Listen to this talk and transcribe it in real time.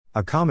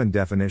A common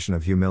definition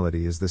of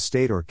humility is the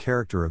state or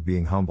character of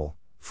being humble,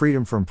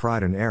 freedom from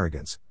pride and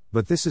arrogance,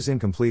 but this is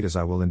incomplete as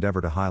I will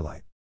endeavor to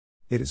highlight.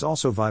 It is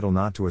also vital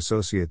not to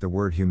associate the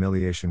word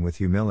humiliation with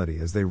humility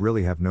as they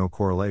really have no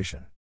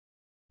correlation.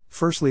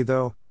 Firstly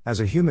though,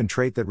 as a human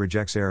trait that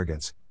rejects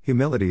arrogance,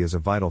 humility is a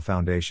vital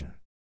foundation.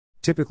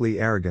 Typically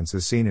arrogance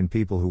is seen in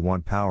people who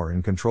want power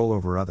and control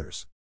over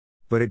others.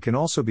 But it can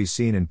also be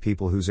seen in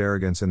people whose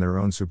arrogance in their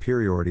own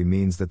superiority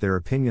means that their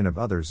opinion of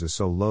others is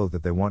so low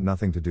that they want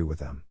nothing to do with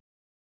them.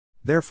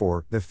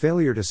 Therefore, the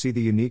failure to see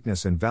the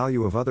uniqueness and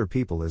value of other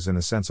people is in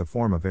a sense a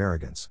form of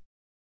arrogance.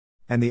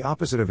 And the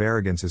opposite of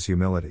arrogance is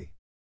humility.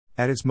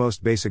 At its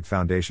most basic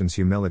foundations,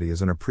 humility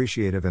is an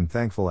appreciative and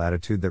thankful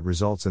attitude that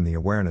results in the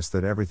awareness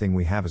that everything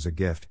we have is a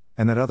gift,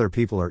 and that other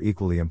people are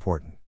equally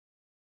important.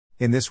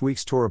 In this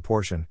week's Torah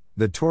portion,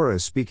 the Torah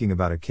is speaking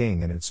about a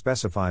king and it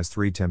specifies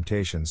 3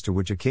 temptations to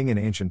which a king in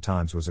ancient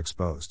times was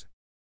exposed.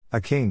 A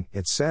king,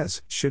 it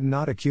says, should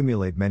not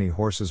accumulate many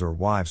horses or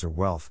wives or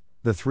wealth,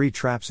 the 3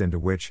 traps into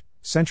which,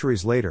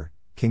 centuries later,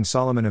 King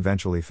Solomon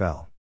eventually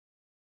fell.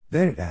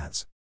 Then it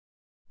adds,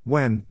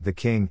 when the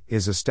king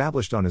is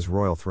established on his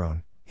royal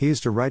throne, he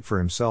is to write for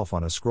himself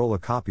on a scroll a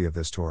copy of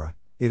this Torah,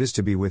 it is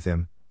to be with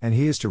him, and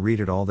he is to read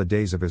it all the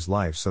days of his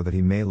life so that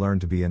he may learn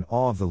to be in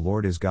awe of the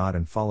Lord his God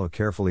and follow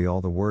carefully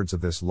all the words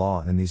of this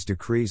law and these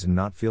decrees and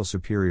not feel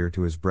superior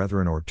to his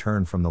brethren or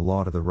turn from the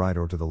law to the right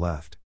or to the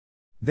left.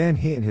 Then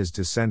he and his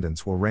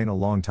descendants will reign a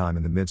long time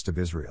in the midst of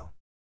Israel.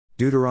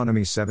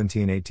 Deuteronomy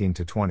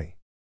 17:18-20.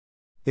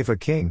 If a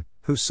king,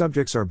 whose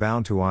subjects are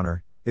bound to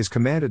honor, is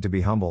commanded to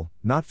be humble,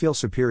 not feel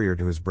superior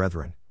to his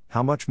brethren,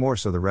 how much more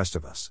so the rest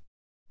of us?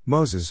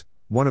 Moses,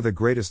 one of the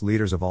greatest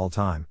leaders of all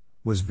time,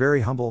 was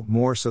very humble,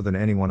 more so than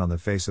anyone on the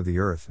face of the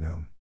earth.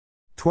 Num.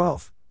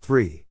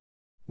 12:3.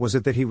 Was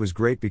it that he was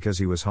great because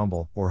he was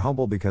humble, or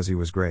humble because he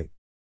was great?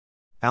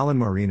 Alan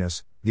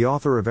Marinus, the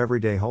author of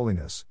Everyday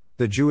Holiness,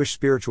 The Jewish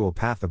Spiritual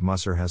Path of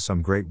Musar, has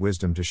some great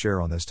wisdom to share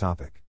on this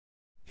topic.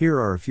 Here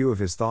are a few of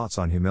his thoughts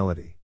on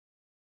humility.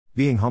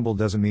 Being humble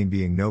doesn't mean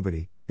being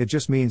nobody, it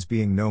just means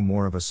being no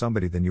more of a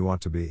somebody than you ought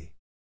to be.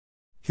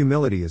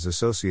 Humility is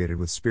associated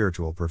with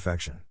spiritual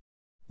perfection.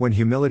 When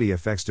humility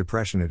affects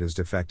depression, it is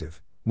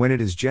defective. When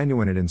it is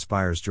genuine, it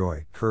inspires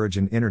joy, courage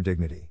and inner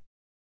dignity.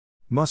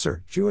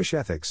 Musar, Jewish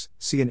Ethics,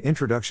 see an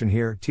introduction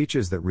here,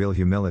 teaches that real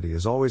humility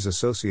is always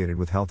associated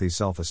with healthy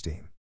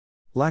self-esteem.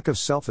 Lack of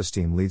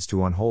self-esteem leads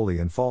to unholy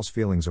and false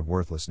feelings of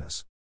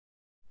worthlessness.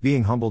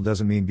 Being humble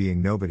doesn't mean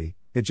being nobody,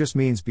 it just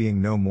means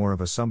being no more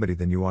of a somebody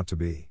than you ought to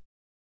be.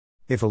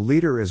 If a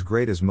leader as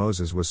great as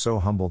Moses was so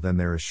humble, then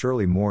there is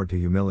surely more to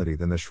humility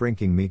than the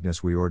shrinking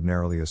meekness we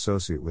ordinarily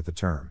associate with the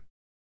term.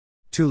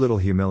 Too little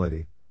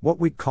humility, what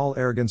we'd call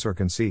arrogance or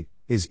conceit,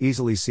 is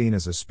easily seen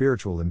as a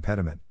spiritual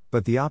impediment,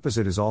 but the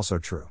opposite is also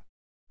true.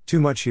 Too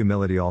much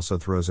humility also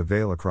throws a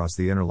veil across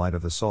the inner light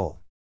of the soul.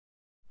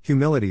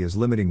 Humility is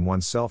limiting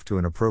oneself to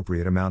an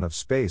appropriate amount of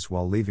space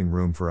while leaving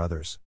room for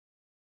others.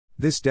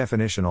 This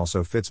definition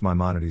also fits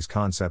Maimonides'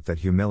 concept that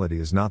humility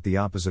is not the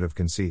opposite of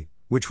conceit,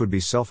 which would be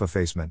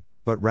self-effacement,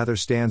 but rather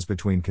stands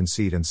between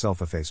conceit and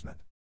self-effacement.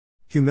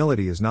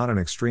 Humility is not an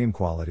extreme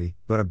quality,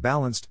 but a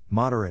balanced,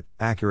 moderate,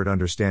 accurate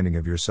understanding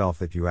of yourself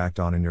that you act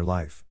on in your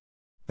life.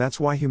 That's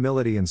why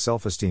humility and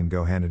self-esteem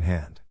go hand in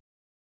hand.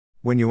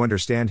 When you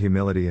understand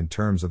humility in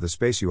terms of the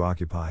space you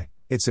occupy,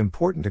 it's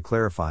important to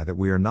clarify that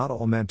we are not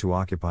all meant to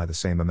occupy the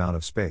same amount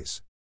of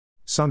space.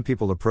 Some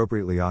people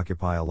appropriately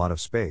occupy a lot of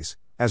space,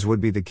 as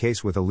would be the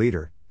case with a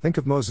leader, think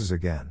of Moses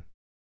again.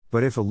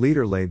 But if a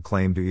leader laid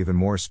claim to even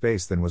more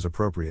space than was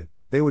appropriate,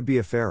 they would be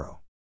a pharaoh.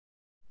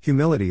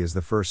 Humility is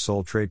the first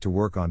soul trait to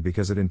work on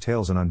because it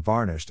entails an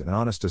unvarnished and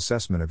honest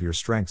assessment of your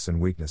strengths and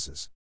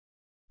weaknesses.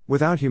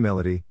 Without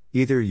humility,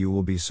 either you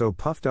will be so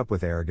puffed up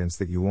with arrogance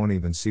that you won't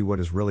even see what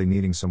is really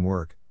needing some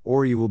work,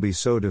 or you will be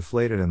so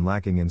deflated and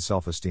lacking in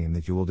self-esteem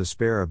that you will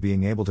despair of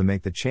being able to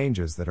make the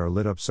changes that are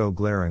lit up so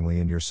glaringly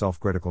in your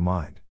self-critical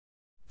mind.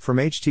 From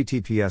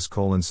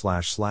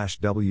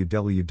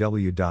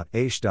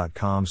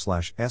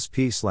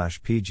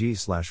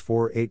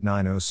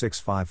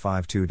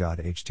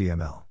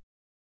https://www.aish.com/sp/pg/489065552.html.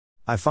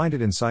 I find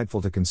it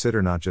insightful to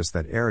consider not just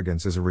that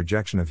arrogance is a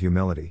rejection of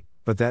humility,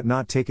 but that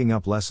not taking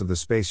up less of the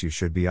space you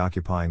should be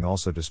occupying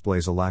also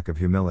displays a lack of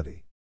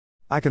humility.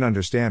 I can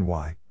understand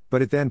why,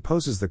 but it then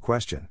poses the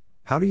question,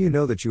 how do you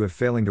know that you are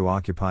failing to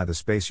occupy the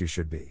space you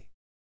should be?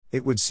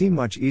 It would seem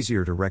much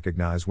easier to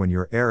recognize when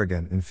you're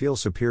arrogant and feel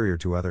superior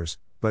to others,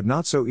 but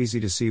not so easy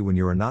to see when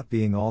you are not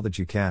being all that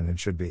you can and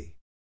should be.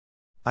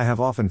 I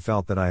have often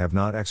felt that I have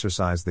not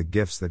exercised the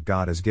gifts that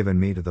God has given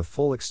me to the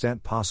full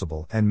extent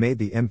possible and made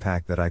the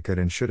impact that I could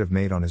and should have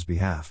made on His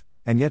behalf,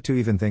 and yet to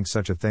even think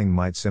such a thing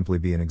might simply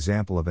be an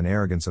example of an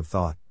arrogance of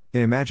thought,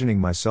 in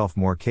imagining myself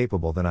more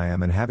capable than I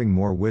am and having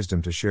more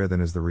wisdom to share than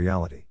is the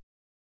reality.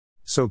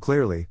 So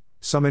clearly,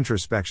 some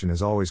introspection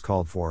is always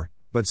called for,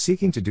 but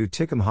seeking to do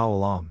tikkun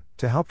ha'olam,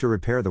 to help to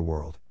repair the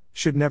world,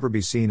 should never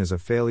be seen as a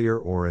failure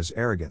or as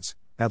arrogance,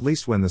 at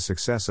least when the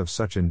success of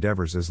such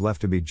endeavors is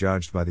left to be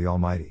judged by the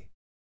Almighty.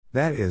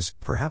 That is,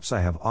 perhaps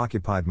I have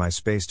occupied my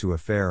space to a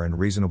fair and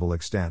reasonable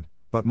extent,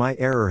 But my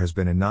error has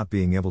been in not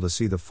being able to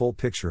see the full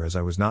picture as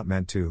I was not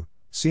meant to.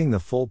 Seeing the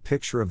full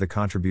picture of the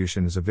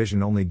contribution is a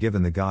vision only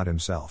given the God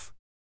Himself.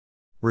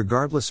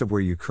 Regardless of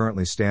where you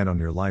currently stand on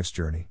your life's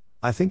journey,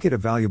 I think it a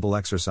valuable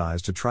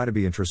exercise to try to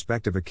be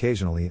introspective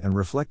occasionally and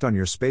reflect on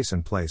your space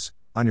and place,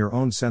 on your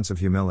own sense of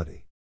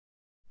humility.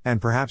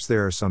 And perhaps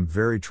there are some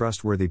very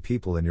trustworthy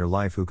people in your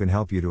life who can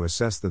help you to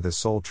assess this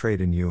soul trait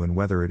in you and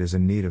whether it is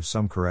in need of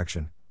some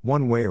correction,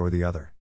 one way or the other.